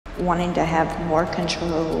wanting to have more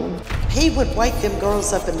control. He would wake them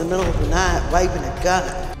girls up in the middle of the night waving a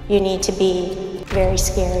gun. You need to be very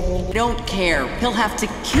scared. I don't care. He'll have to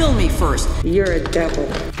kill me first. You're a devil.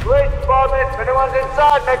 Police department, if anyone's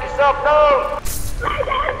inside, make yourself known.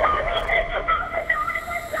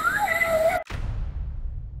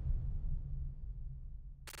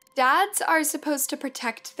 Dads are supposed to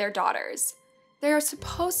protect their daughters. They are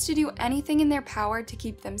supposed to do anything in their power to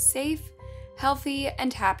keep them safe, healthy,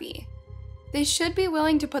 and happy. They should be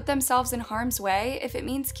willing to put themselves in harm's way if it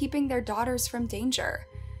means keeping their daughters from danger.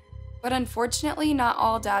 But unfortunately, not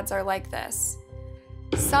all dads are like this.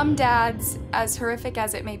 Some dads, as horrific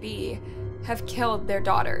as it may be, have killed their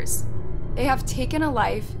daughters. They have taken a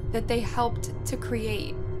life that they helped to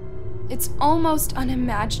create. It's almost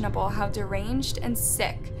unimaginable how deranged and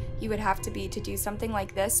sick you would have to be to do something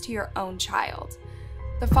like this to your own child.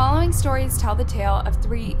 The following stories tell the tale of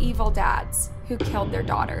 3 evil dads who killed their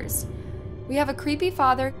daughters. We have a creepy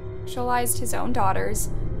father who sexualized his own daughters,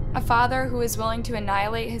 a father who is willing to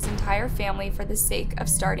annihilate his entire family for the sake of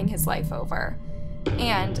starting his life over,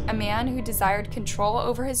 and a man who desired control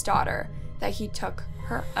over his daughter that he took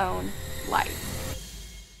her own life.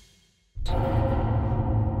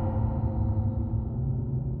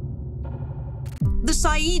 The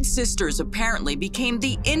Saeed sisters apparently became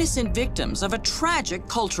the innocent victims of a tragic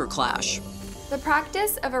culture clash. The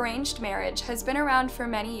practice of arranged marriage has been around for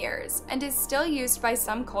many years and is still used by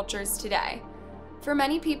some cultures today. For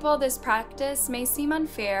many people, this practice may seem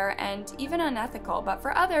unfair and even unethical, but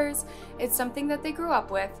for others, it's something that they grew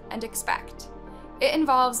up with and expect. It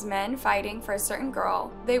involves men fighting for a certain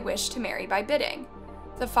girl they wish to marry by bidding.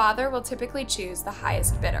 The father will typically choose the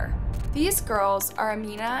highest bidder. These girls are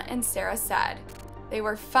Amina and Sarah Said. They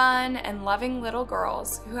were fun and loving little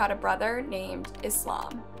girls who had a brother named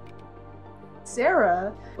Islam.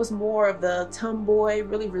 Sarah was more of the tomboy,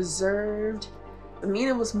 really reserved.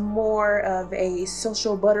 Amina was more of a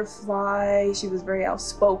social butterfly. She was very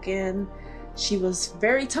outspoken. She was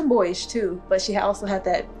very tomboyish too, but she also had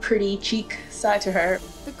that pretty cheek side to her.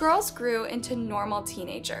 The girls grew into normal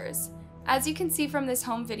teenagers, as you can see from this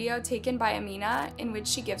home video taken by Amina, in which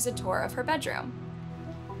she gives a tour of her bedroom.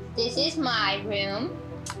 This is my room.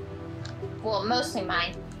 Well, mostly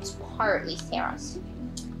mine. It's partly Sarah's.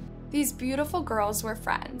 These beautiful girls were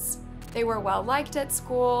friends. They were well liked at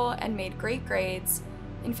school and made great grades.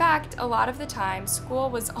 In fact, a lot of the time, school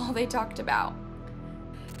was all they talked about.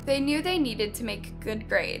 They knew they needed to make good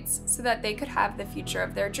grades so that they could have the future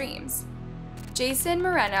of their dreams. Jason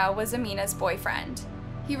Moreno was Amina's boyfriend.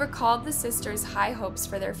 He recalled the sisters' high hopes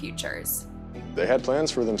for their futures. They had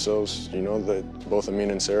plans for themselves, you know, that both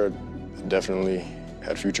Amina and Sarah definitely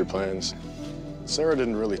had future plans. Sarah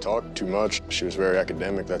didn't really talk too much. She was very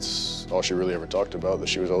academic. That's all she really ever talked about, that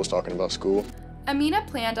she was always talking about school. Amina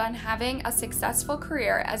planned on having a successful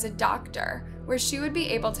career as a doctor, where she would be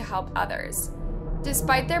able to help others.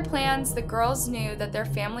 Despite their plans, the girls knew that their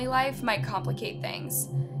family life might complicate things.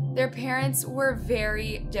 Their parents were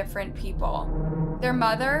very different people. Their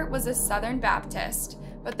mother was a Southern Baptist,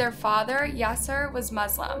 but their father, Yasser, was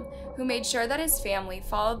Muslim, who made sure that his family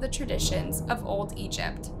followed the traditions of Old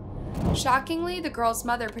Egypt. Shockingly, the girl's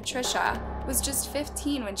mother, Patricia, was just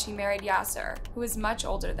 15 when she married Yasser, who was much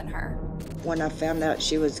older than her. When I found out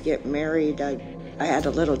she was getting married, I had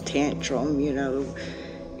a little tantrum, you know.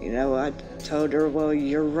 I told her, well,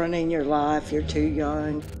 you're running your life, you're too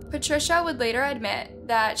young. Patricia would later admit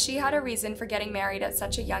that she had a reason for getting married at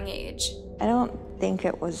such a young age. I don't think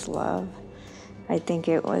it was love. I think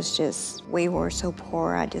it was just, we were so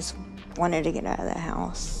poor, I just wanted to get out of the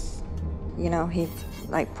house. You know, he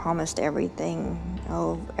promised everything.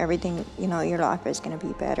 Oh, everything, your life is gonna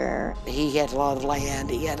be better. He had a lot of land,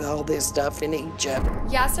 he had all this stuff in Egypt.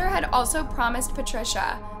 Yasser had also promised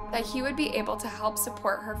Patricia that he would be able to help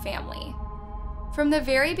support her family. From the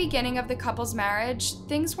very beginning of the couple's marriage,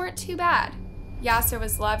 things weren't too bad. Yasser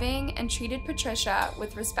was loving and treated Patricia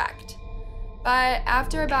with respect. But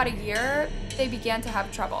after about a year, they began to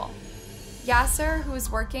have trouble. Yasser, who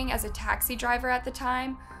was working as a taxi driver at the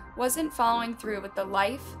time, wasn't following through with the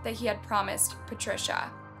life that he had promised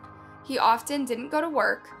Patricia. He often didn't go to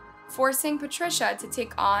work, forcing Patricia to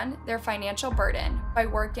take on their financial burden by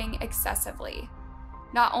working excessively.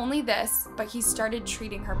 Not only this, but he started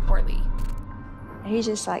treating her poorly. He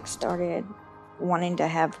just started wanting to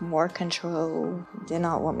have more control, did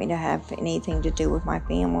not want me to have anything to do with my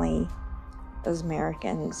family. Those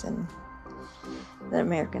Americans, and the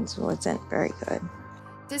Americans wasn't very good.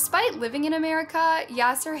 Despite living in America,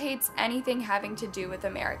 Yasser hates anything having to do with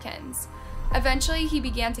Americans. Eventually, he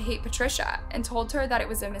began to hate Patricia and told her that it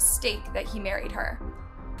was a mistake that he married her.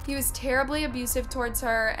 He was terribly abusive towards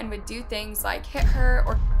her and would do things like hit her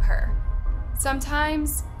or kick her.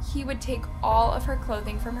 Sometimes he would take all of her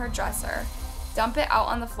clothing from her dresser, dump it out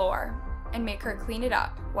on the floor, and make her clean it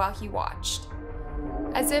up while he watched.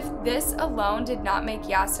 As if this alone did not make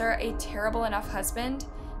Yasser a terrible enough husband,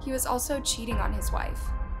 he was also cheating on his wife.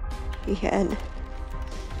 He had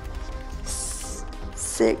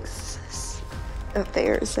 6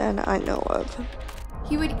 affairs that I know of.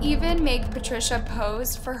 He would even make Patricia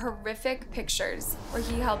pose for horrific pictures where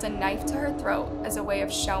he held a knife to her throat as a way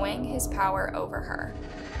of showing his power over her.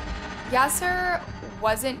 Yasser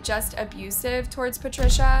wasn't just abusive towards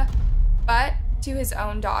Patricia, but to his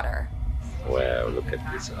own daughter. Wow, look at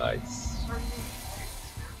his eyes.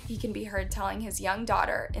 He can be heard telling his young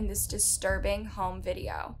daughter in this disturbing home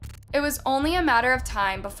video. It was only a matter of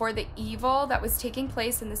time before the evil that was taking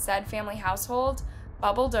place in the said family household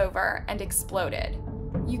bubbled over and exploded.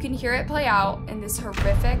 You can hear it play out in this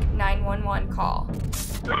horrific 911 call.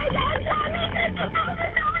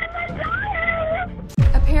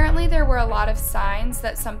 Apparently, there were a lot of signs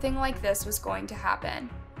that something like this was going to happen.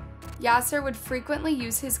 Yasser would frequently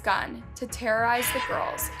use his gun to terrorize the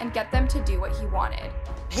girls and get them to do what he wanted.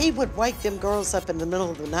 He would wake them girls up in the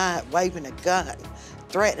middle of the night waving a gun,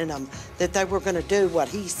 threatening them that they were going to do what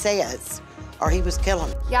he says, or he was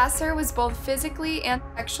killing them. Yasser was both physically and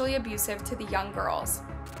sexually abusive to the young girls,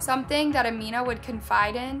 something that Amina would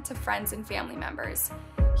confide in to friends and family members.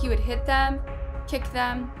 He would hit them, kick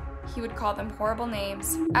them, he would call them horrible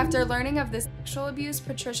names. After learning of this sexual abuse,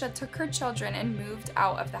 Patricia took her children and moved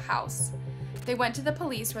out of the house. They went to the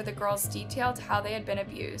police where the girls detailed how they had been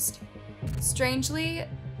abused. Strangely,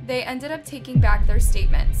 they ended up taking back their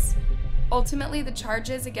statements. Ultimately, the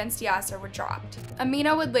charges against Yasser were dropped.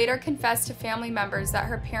 Amina would later confess to family members that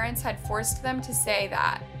her parents had forced them to say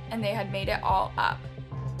that, and they had made it all up.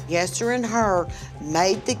 Yasser and her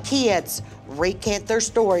made the kids recant their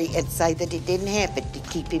story and say that it didn't happen to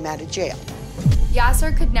keep him out of jail.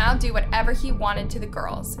 Yasser could now do whatever he wanted to the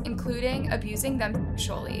girls, including abusing them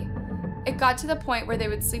sexually. It got to the point where they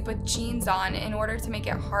would sleep with jeans on in order to make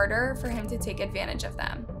it harder for him to take advantage of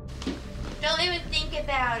them. Don't even think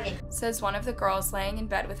about it, says one of the girls laying in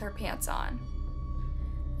bed with her pants on.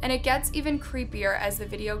 And it gets even creepier as the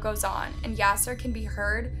video goes on, and Yasser can be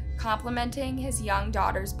heard complimenting his young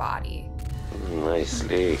daughter's body. Nice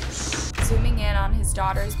legs. Zooming in on his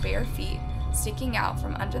daughter's bare feet sticking out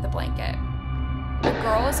from under the blanket. The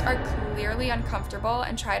girls are clearly uncomfortable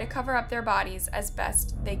and try to cover up their bodies as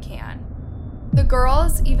best they can. The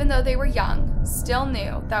girls, even though they were young, still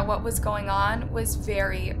knew that what was going on was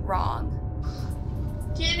very wrong.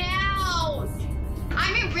 Get out!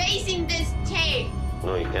 I'm erasing this tape.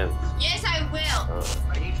 No, you can't. Yes, I will.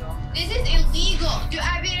 This is illegal. Do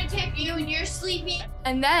I better tape you when you're sleeping?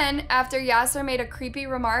 And then, after Yasser made a creepy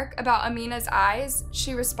remark about Amina's eyes,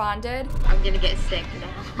 she responded, I'm gonna get sick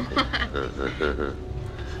now.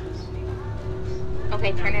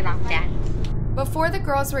 Okay, turn it off, Dad. Before the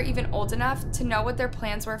girls were even old enough to know what their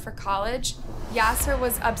plans were for college, Yasser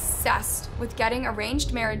was obsessed with getting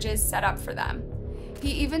arranged marriages set up for them. He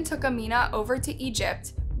even took Amina over to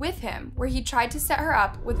Egypt with him, where he tried to set her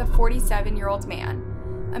up with a 47-year-old man.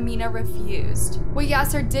 Amina refused. What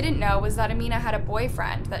Yasser didn't know was that Amina had a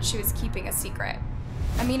boyfriend that she was keeping a secret.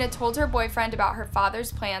 Amina told her boyfriend about her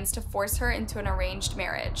father's plans to force her into an arranged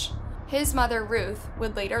marriage. His mother, Ruth,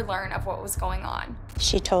 would later learn of what was going on.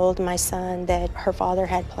 She told my son that her father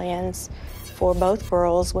had plans for both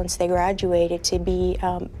girls once they graduated to be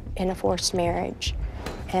in a forced marriage.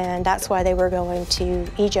 And that's why they were going to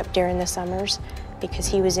Egypt during the summers, because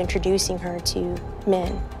he was introducing her to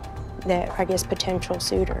men that, I guess, potential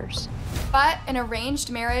suitors. But an arranged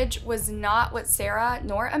marriage was not what Sarah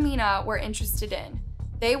nor Amina were interested in.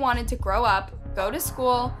 They wanted to grow up, go to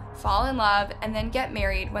school, fall in love, and then get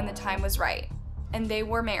married when the time was right. And they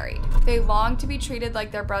were married. They longed to be treated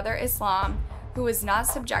like their brother Islam, who was not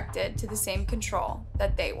subjected to the same control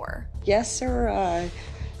that they were. Yasser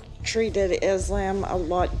treated Islam a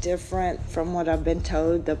lot different from what I've been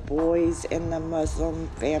told. The boys in the Muslim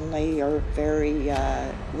family are very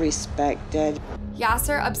respected.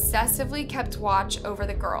 Yasser obsessively kept watch over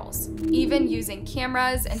the girls, even using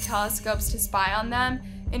cameras and telescopes to spy on them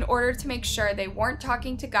in order to make sure they weren't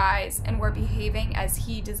talking to guys and were behaving as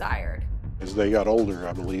he desired. As they got older,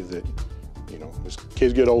 I believe that, as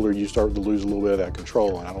kids get older, you start to lose a little bit of that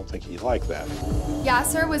control, and I don't think he liked that.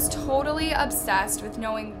 Yasser was totally obsessed with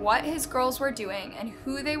knowing what his girls were doing and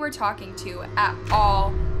who they were talking to at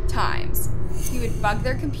all times. He would bug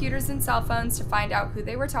their computers and cell phones to find out who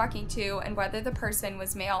they were talking to and whether the person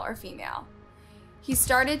was male or female. He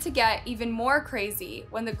started to get even more crazy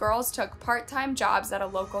when the girls took part-time jobs at a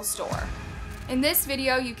local store. In this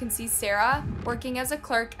video, you can see Sarah working as a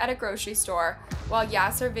clerk at a grocery store while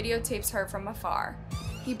Yasser videotapes her from afar.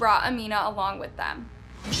 He brought Amina along with them.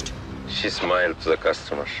 She smiled to the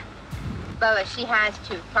customers. Bubba, she has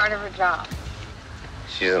to. Part of her job.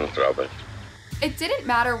 She's in trouble. It didn't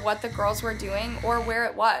matter what the girls were doing or where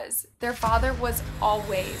it was. Their father was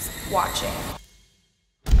always watching.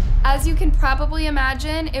 As you can probably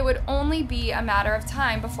imagine, it would only be a matter of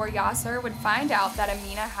time before Yasser would find out that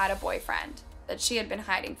Amina had a boyfriend that she had been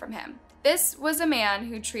hiding from him. This was a man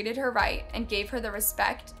who treated her right and gave her the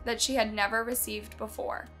respect that she had never received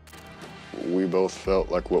before. We both felt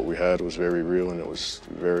like what we had was very real, and it was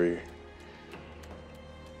very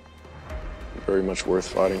much worth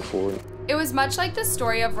fighting for. It was much like the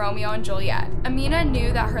story of Romeo and Juliet. Amina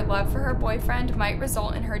knew that her love for her boyfriend might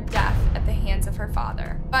result in her death at the hands of her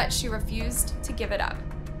father, but she refused to give it up.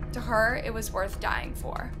 To her, it was worth dying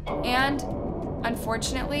for. And,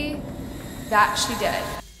 unfortunately, that she did.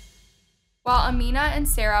 While Amina and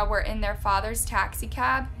Sarah were in their father's taxi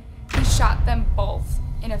cab, he shot them both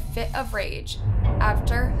in a fit of rage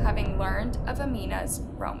after having learned of Amina's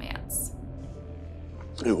romance.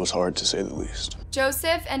 It was hard, to say the least.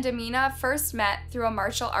 Joseph and Amina first met through a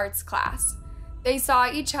martial arts class. They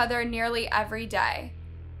saw each other nearly every day.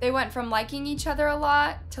 They went from liking each other a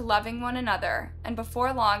lot to loving one another, and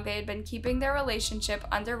before long they had been keeping their relationship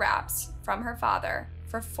under wraps from her father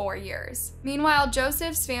for 4 years. Meanwhile,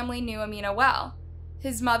 Joseph's family knew Amina well.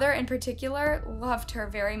 His mother in particular loved her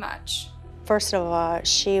very much. First of all,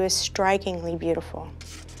 she was strikingly beautiful.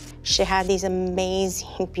 She had these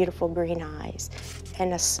amazing, beautiful green eyes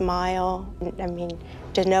and a smile. I mean,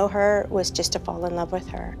 to know her was just to fall in love with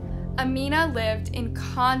her. Amina lived in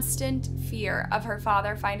constant fear of her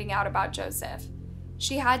father finding out about Joseph.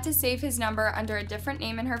 She had to save his number under a different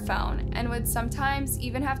name in her phone and would sometimes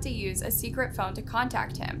even have to use a secret phone to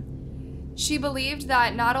contact him. She believed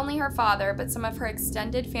that not only her father, but some of her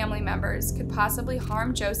extended family members could possibly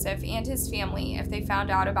harm Joseph and his family if they found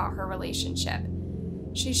out about her relationship.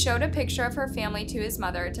 She showed a picture of her family to his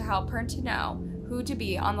mother to help her to know who to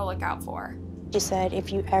be on the lookout for. She said,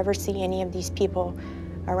 if you ever see any of these people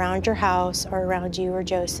around your house or around you or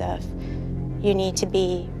Joseph, you need to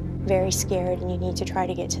be very scared and you need to try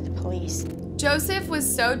to get to the police. Joseph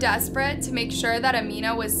was so desperate to make sure that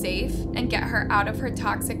Amina was safe and get her out of her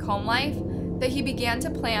toxic home life that he began to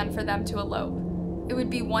plan for them to elope. It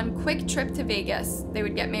would be one quick trip to Vegas, they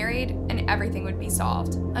would get married, and everything would be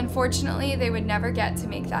solved. Unfortunately, they would never get to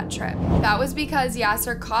make that trip. That was because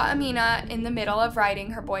Yasser caught Amina in the middle of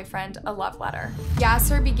writing her boyfriend a love letter.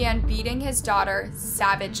 Yasser began beating his daughter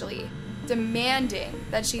savagely, demanding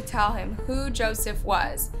that she tell him who Joseph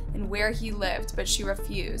was and where he lived, but she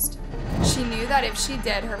refused. She knew that if she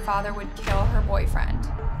did, her father would kill her boyfriend.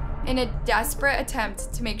 In a desperate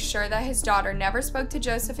attempt to make sure that his daughter never spoke to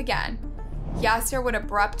Joseph again, Yasser would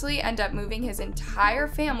abruptly end up moving his entire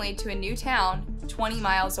family to a new town 20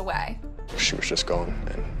 miles away. She was just gone,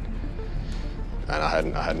 and I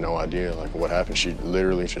had no idea like what happened. She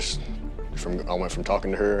literally just I went from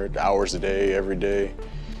talking to her hours a day, every day,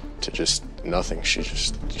 to just nothing. She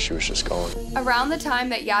was just gone. Around the time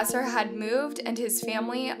that Yasser had moved and his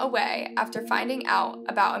family away after finding out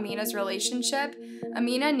about Amina's relationship,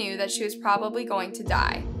 Amina knew that she was probably going to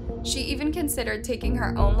die. She even considered taking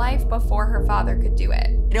her own life before her father could do it.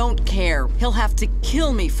 I don't care. He'll have to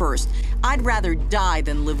kill me first. I'd rather die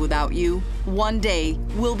than live without you. One day,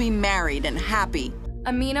 we'll be married and happy.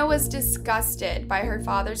 Amina was disgusted by her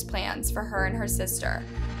father's plans for her and her sister.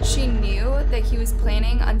 She knew that he was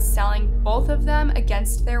planning on selling both of them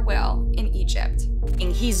against their will in Egypt.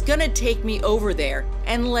 And he's gonna take me over there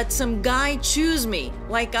and let some guy choose me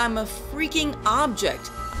like I'm a freaking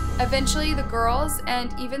object. Eventually, the girls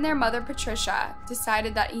and even their mother, Patricia,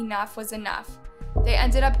 decided that enough was enough. They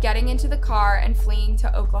ended up getting into the car and fleeing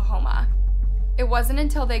to Oklahoma. It wasn't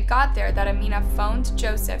until they got there that Amina phoned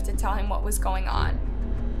Joseph to tell him what was going on.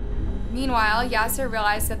 Meanwhile, Yasser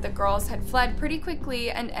realized that the girls had fled pretty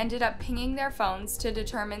quickly and ended up pinging their phones to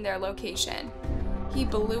determine their location. He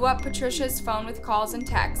blew up Patricia's phone with calls and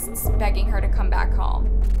texts, begging her to come back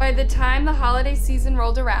home. By the time the holiday season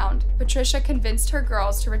rolled around, Patricia convinced her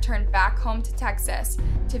girls to return back home to Texas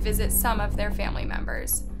to visit some of their family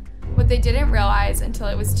members. What they didn't realize until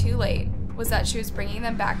it was too late was that she was bringing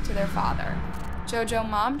them back to their father. "Jojo,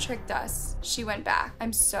 Mom tricked us. She went back.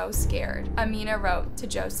 I'm so scared," Amina wrote to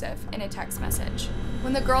Joseph in a text message.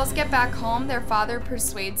 When the girls get back home, their father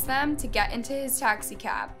persuades them to get into his taxi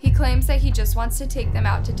cab. He claims that he just wants to take them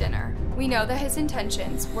out to dinner. We know that his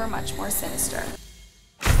intentions were much more sinister.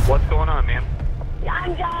 What's going on, man?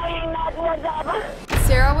 I'm dying, that's what's up.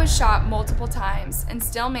 Sarah was shot multiple times and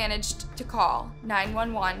still managed to call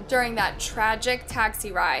 911 during that tragic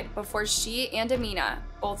taxi ride before she and Amina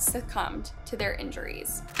both succumbed to their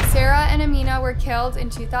injuries. Sarah and Amina were killed in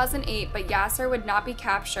 2008, but Yasser would not be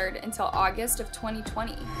captured until August of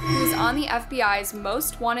 2020. He was on the FBI's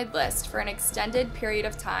most wanted list for an extended period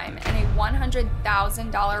of time, and a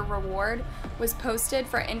 $100,000 reward was posted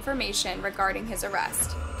for information regarding his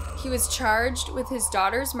arrest. He was charged with his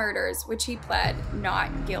daughter's murders, which he pled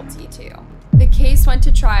not guilty to. The case went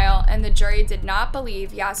to trial, and the jury did not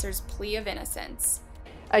believe Yasser's plea of innocence.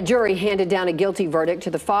 A jury handed down a guilty verdict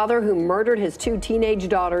to the father who murdered his 2 teenage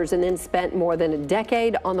daughters and then spent more than a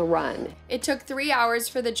decade on the run. It took 3 hours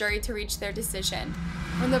for the jury to reach their decision.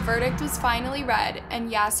 When the verdict was finally read and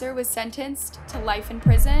Yasser was sentenced to life in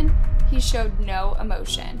prison, he showed no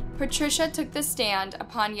emotion. Patricia took the stand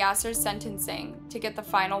upon Yasser's sentencing to get the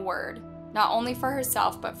final word, not only for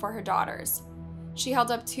herself but for her daughters. She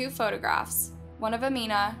held up 2 photographs, one of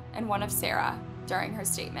Amina and one of Sarah, during her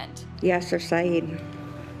statement. Yasser Saeed,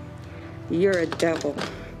 you're a devil.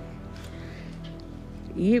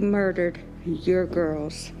 You murdered your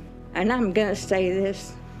girls. And I'm gonna say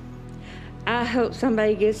this. I hope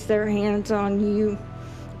somebody gets their hands on you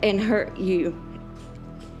and hurt you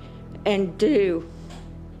and do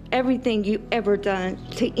everything you ever done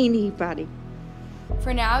to anybody.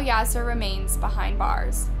 For now, Yasser remains behind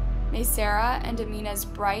bars. May Sarah and Amina's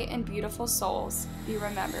bright and beautiful souls be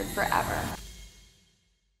remembered forever.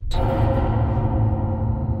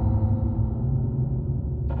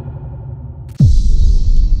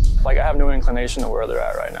 Like, I have no inclination to where they're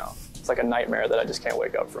at right now. It's like a nightmare that I just can't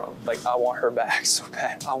wake up from. Like, I want her back so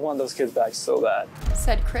bad. I want those kids back so bad.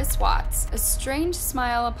 Said Chris Watts, a strange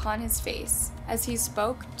smile upon his face as he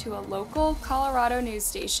spoke to a local Colorado news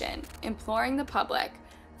station, imploring the public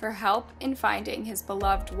for help in finding his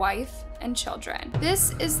beloved wife and children.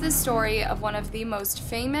 This is the story of one of the most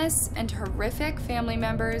famous and horrific family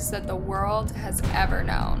members that the world has ever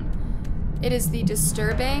known. It is the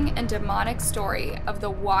disturbing and demonic story of the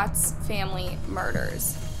Watts family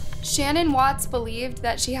murders. Shannon Watts believed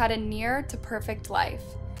that she had a near to perfect life.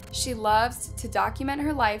 She loved to document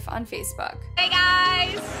her life on Facebook. Hey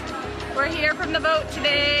guys, we're here from the boat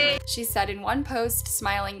today. She said in one post,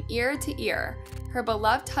 smiling ear to ear. Her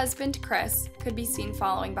beloved husband, Chris, could be seen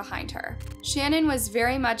following behind her. Shannon was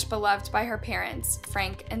very much beloved by her parents,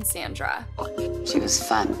 Frank and Sandra. She was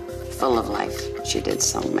fun, full of life. She did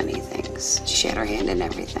so many things. She had her hand in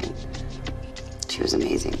everything. She was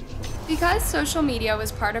amazing. Because social media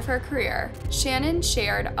was part of her career, Shannon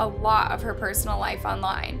shared a lot of her personal life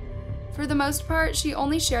online. For the most part, she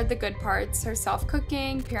only shared the good parts, herself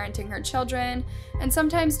cooking, parenting her children, and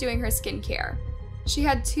sometimes doing her skincare. She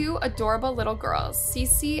had 2 adorable little girls,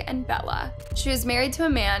 Cece and Bella. She was married to a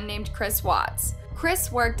man named Chris Watts.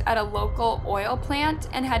 Chris worked at a local oil plant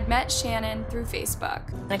and had met Shannon through Facebook.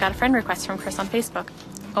 I got a friend request from Chris on Facebook.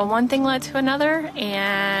 Well, one thing led to another,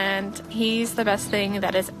 and he's the best thing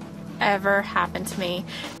that has ever happened to me.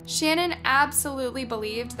 Shannon absolutely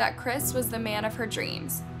believed that Chris was the man of her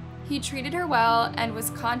dreams. He treated her well and was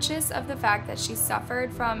conscious of the fact that she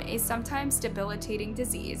suffered from a sometimes debilitating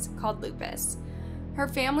disease called lupus. Her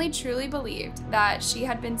family truly believed that she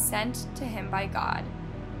had been sent to him by God.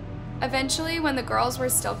 Eventually, when the girls were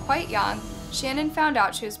still quite young, Shannon found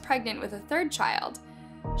out she was pregnant with a 3rd child.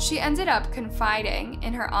 She ended up confiding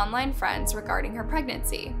in her online friends regarding her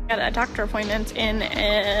pregnancy. Got a doctor appointment in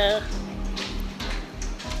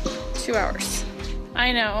 2 hours.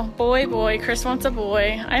 I know, boy, Chris wants a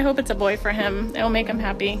boy. I hope it's a boy for him. It'll make him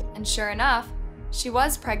happy. And sure enough, she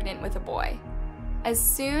was pregnant with a boy. As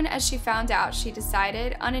soon as she found out, she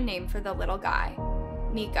decided on a name for the little guy,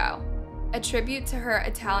 Nico, a tribute to her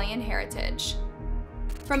Italian heritage.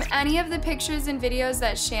 From any of the pictures and videos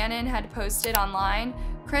that Shannon had posted online,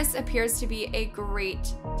 Chris appears to be a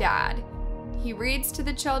great dad. He reads to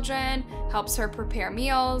the children, helps her prepare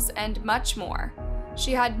meals, and much more.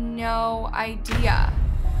 She had no idea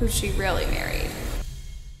who she really married.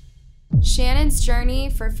 Shannon's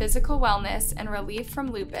journey for physical wellness and relief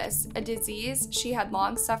from lupus, a disease she had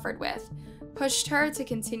long suffered with, pushed her to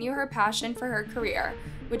continue her passion for her career,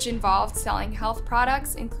 which involved selling health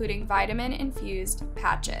products, including vitamin-infused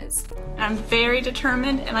patches. I'm very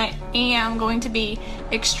determined, and I am going to be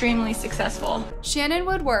extremely successful. Shannon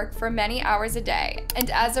would work for many hours a day,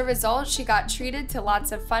 and as a result, she got treated to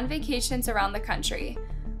lots of fun vacations around the country.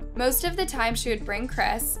 Most of the time she would bring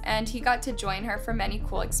Chris, and he got to join her for many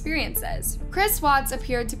cool experiences. Chris Watts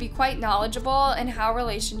appeared to be quite knowledgeable in how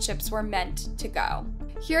relationships were meant to go.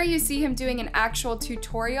 Here you see him doing an actual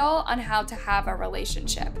tutorial on how to have a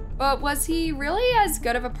relationship. But was he really as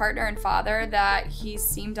good of a partner and father that he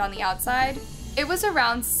seemed on the outside? It was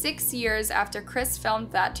around 6 years after Chris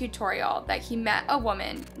filmed that tutorial that he met a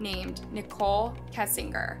woman named Nicole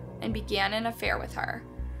Kessinger and began an affair with her.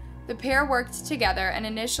 The pair worked together, and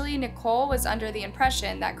initially Nicole was under the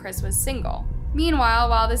impression that Chris was single. Meanwhile,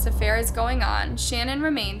 while this affair is going on, Shannon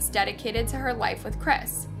remains dedicated to her life with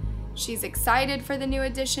Chris. She's excited for the new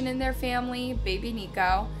addition in their family, baby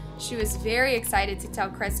Nico. She was very excited to tell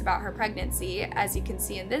Chris about her pregnancy, as you can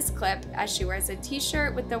see in this clip, as she wears a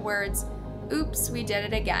t-shirt with the words, "Oops, we did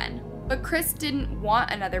it again." But Chris didn't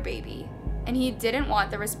want another baby, and he didn't want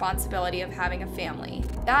the responsibility of having a family.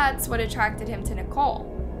 That's what attracted him to Nicole.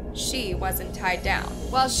 She wasn't tied down.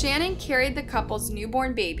 While Shannon carried the couple's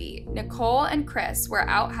newborn baby, Nicole and Chris were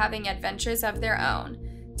out having adventures of their own,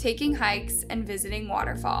 taking hikes and visiting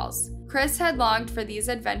waterfalls. Chris had longed for these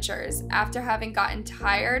adventures after having gotten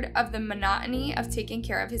tired of the monotony of taking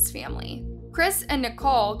care of his family. Chris and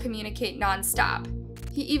Nicole communicate nonstop.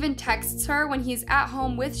 He even texts her when he's at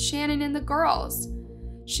home with Shannon and the girls.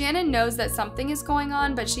 Shannon knows that something is going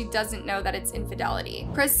on, but she doesn't know that it's infidelity.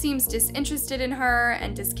 Chris seems disinterested in her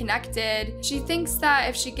and disconnected. She thinks that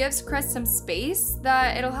if she gives Chris some space,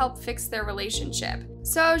 that it'll help fix their relationship.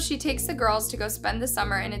 So she takes the girls to go spend the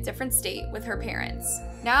summer in a different state with her parents.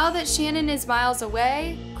 Now that Shannon is miles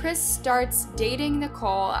away, Chris starts dating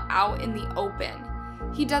Nicole out in the open.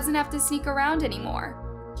 He doesn't have to sneak around anymore.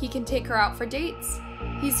 He can take her out for dates.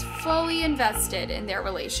 He's fully invested in their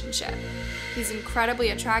relationship. He's incredibly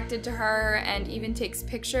attracted to her and even takes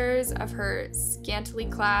pictures of her scantily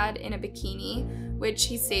clad in a bikini, which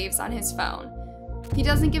he saves on his phone. He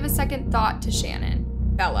doesn't give a second thought to Shannon,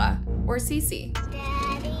 Bella, or Cece.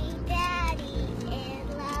 Daddy, I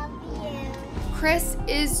love you. Chris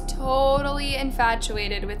is totally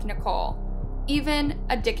infatuated with Nicole, even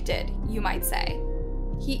addicted, you might say.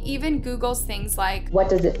 He even Googles things like, what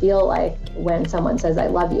does it feel like when someone says, I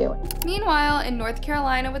love you? Meanwhile, in North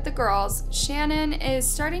Carolina with the girls, Shannon is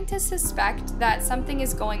starting to suspect that something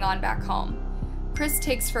is going on back home. Chris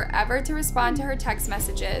takes forever to respond to her text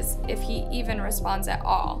messages, if he even responds at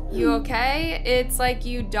all. You okay? It's like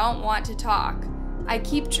you don't want to talk. I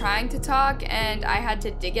keep trying to talk and I had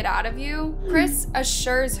to dig it out of you. Chris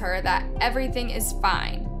assures her that everything is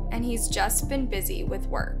fine, and he's just been busy with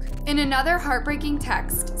work. In another heartbreaking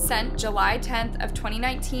text sent July 10th of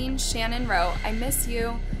 2019, Shannon wrote, I miss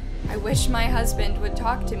you. I wish my husband would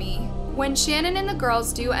talk to me. When Shannon and the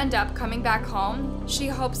girls do end up coming back home, she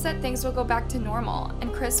hopes that things will go back to normal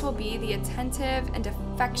and Chris will be the attentive and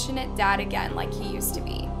affectionate dad again like he used to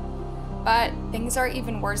be. But things are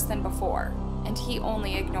even worse than before, and he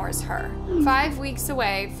only ignores her. 5 weeks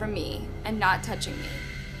away from me and not touching me.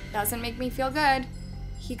 Doesn't make me feel good.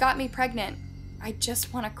 He got me pregnant. I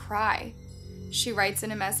just want to cry, she writes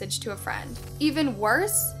in a message to a friend. Even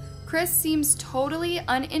worse, Chris seems totally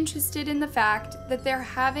uninterested in the fact that they're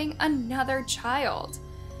having another child.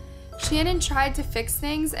 Shannon tried to fix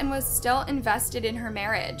things and was still invested in her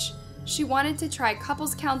marriage. She wanted to try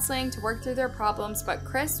couples counseling to work through their problems, but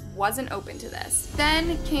Chris wasn't open to this.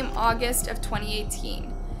 Then came August of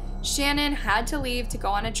 2018. Shannon had to leave to go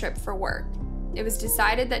on a trip for work. It was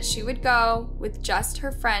decided that she would go with just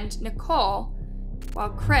her friend Nicole, while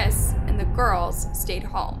Chris and the girls stayed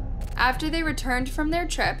home. After they returned from their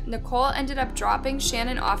trip, Nicole ended up dropping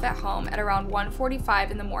Shannon off at home at around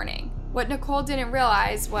 1:45 in the morning. What Nicole didn't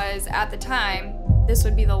realize was, at the time, this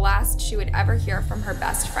would be the last she would ever hear from her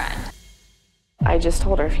best friend. I just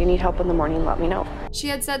told her, if you need help in the morning, let me know. She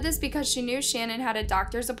had said this because she knew Shannon had a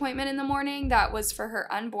doctor's appointment in the morning that was for her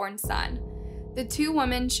unborn son. The two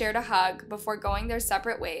women shared a hug before going their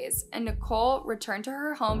separate ways, and Nicole returned to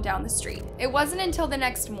her home down the street. It wasn't until the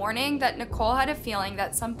next morning that Nicole had a feeling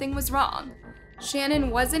that something was wrong. Shannon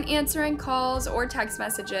wasn't answering calls or text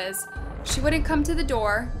messages. She wouldn't come to the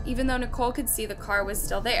door, even though Nicole could see the car was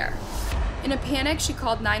still there. In a panic, she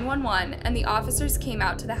called 911, and the officers came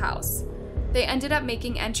out to the house. They ended up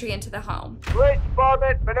making entry into the home. Police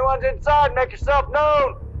department, if anyone's inside, make yourself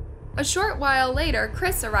known. A short while later,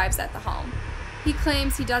 Chris arrives at the home. He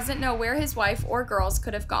claims he doesn't know where his wife or girls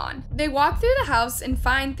could have gone. They walk through the house and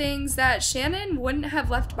find things that Shannon wouldn't have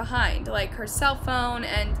left behind, like her cell phone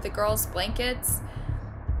and the girls' blankets.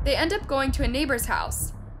 They end up going to a neighbor's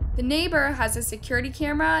house. The neighbor has a security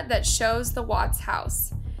camera that shows the Watts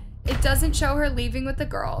house. It doesn't show her leaving with the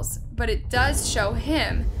girls, but it does show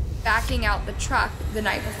him backing out the truck the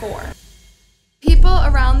night before. People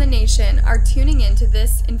around the nation are tuning into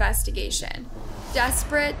this investigation,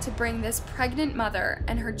 desperate to bring this pregnant mother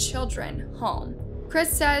and her children home. Chris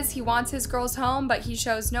says he wants his girls home, but he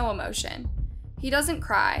shows no emotion. He doesn't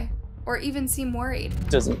cry or even seem worried.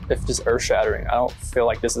 It's just earth-shattering. I don't feel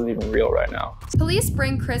like this is even real right now. Police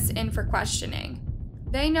bring Chris in for questioning.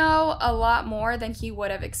 They know a lot more than he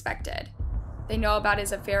would have expected. They know about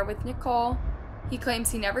his affair with Nicole. He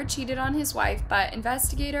claims he never cheated on his wife, but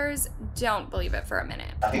investigators don't believe it for a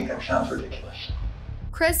minute. I think that sounds ridiculous.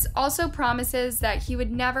 Chris also promises that he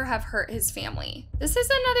would never have hurt his family. This is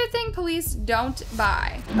another thing police don't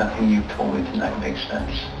buy. Nothing you told me tonight makes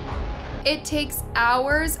sense. It takes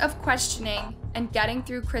hours of questioning and getting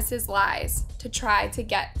through Chris's lies to try to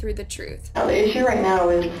get through the truth. Now, the issue right now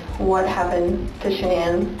is what happened to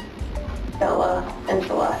Shan, Bella, and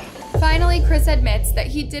Celeste. Finally, Chris admits that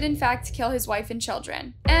he did in fact kill his wife and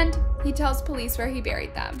children, and he tells police where he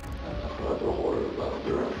buried them.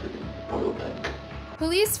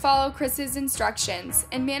 Police follow Chris's instructions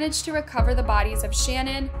and manage to recover the bodies of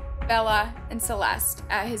Shannon, Bella, and Celeste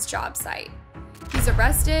at his job site. He's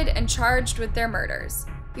arrested and charged with their murders.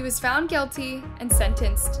 He was found guilty and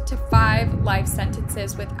sentenced to 5 life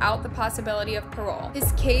sentences without the possibility of parole.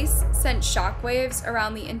 His case sent shockwaves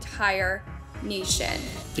around the entire nation.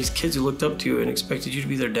 These kids who looked up to you and expected you to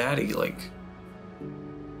be their daddy,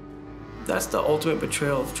 that's the ultimate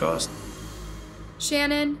betrayal of trust.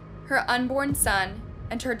 Shannon, her unborn son,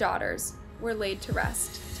 and her daughters were laid to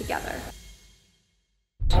rest together.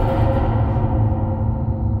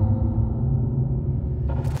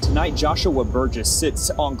 Tonight, Joshua Burgess sits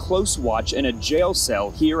on close watch in a jail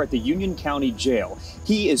cell here at the Union County Jail.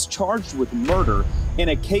 He is charged with murder in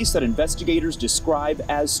a case that investigators describe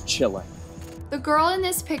as chilling. The girl in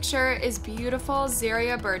this picture is beautiful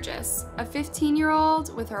Zaria Burgess, a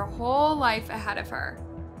 15-year-old with her whole life ahead of her.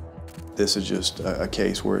 This is just a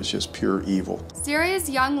case where it's just pure evil. Zaria's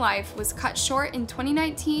young life was cut short in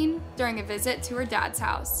 2019 during a visit to her dad's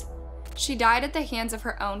house. She died at the hands of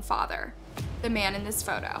her own father, the man in this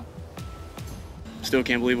photo. Still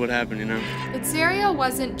can't believe what happened, you know? But Zaria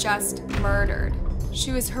wasn't just murdered.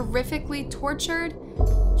 She was horrifically tortured,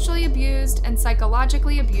 sexually abused, and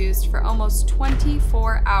psychologically abused for almost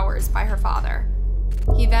 24 hours by her father.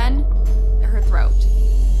 He then cut her throat.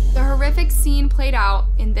 The horrific scene played out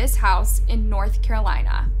in this house in North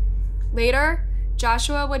Carolina. Later,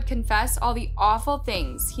 Joshua would confess all the awful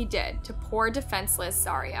things he did to poor defenseless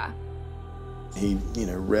Zaria. He,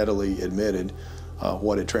 readily admitted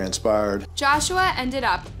what had transpired. Joshua ended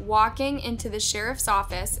up walking into the sheriff's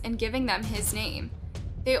office and giving them his name.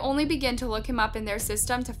 They only began to look him up in their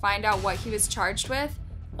system to find out what he was charged with,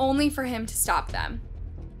 only for him to stop them.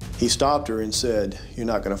 He stopped her and said, "You're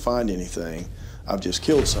not going to find anything. I've just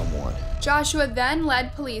killed someone." Joshua then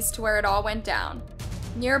led police to where it all went down.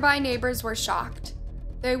 Nearby neighbors were shocked.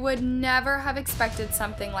 They would never have expected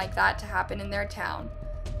something like that to happen in their town,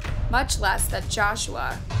 much less that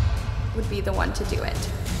Joshua would be the one to do it.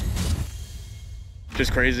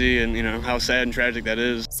 Just crazy, and how sad and tragic that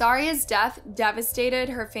is. Zaria's death devastated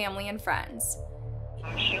her family and friends.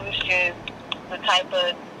 She was just the type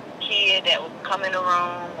of kid that would come in the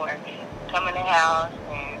room or come in the house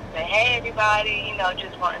and say, "Hey, everybody,"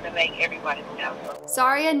 just wanting to make everybody feel good.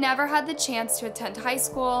 Zaria never had the chance to attend high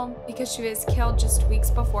school because she was killed just weeks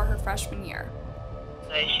before her freshman year.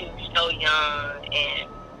 She was so young, and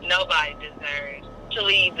nobody deserves to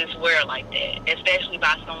leave this world like that, especially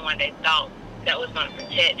by someone they thought that was going to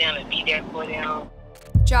protect them and be there for them.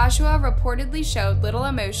 Joshua reportedly showed little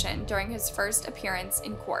emotion during his first appearance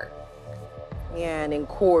in court. And in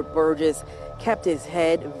court, Burgess kept his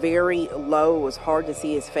head very low. It was hard to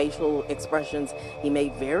see his facial expressions. He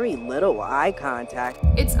made very little eye contact.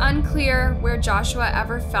 It's unclear where Joshua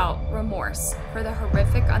ever felt remorse for the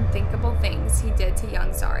horrific, unthinkable things he did to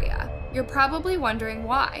young Zaria. You're probably wondering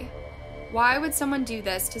why. Why would someone do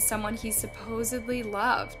this to someone he supposedly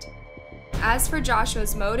loved? As for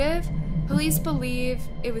Joshua's motive, police believe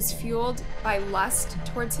it was fueled by lust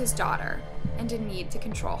towards his daughter and a need to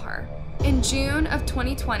control her. In June of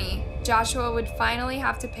 2020, Joshua would finally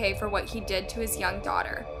have to pay for what he did to his young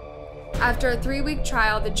daughter. After a 3-week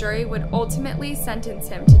trial, the jury would ultimately sentence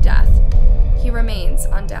him to death. He remains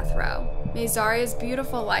on death row. May Zaria's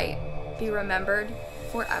beautiful light be remembered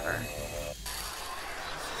forever.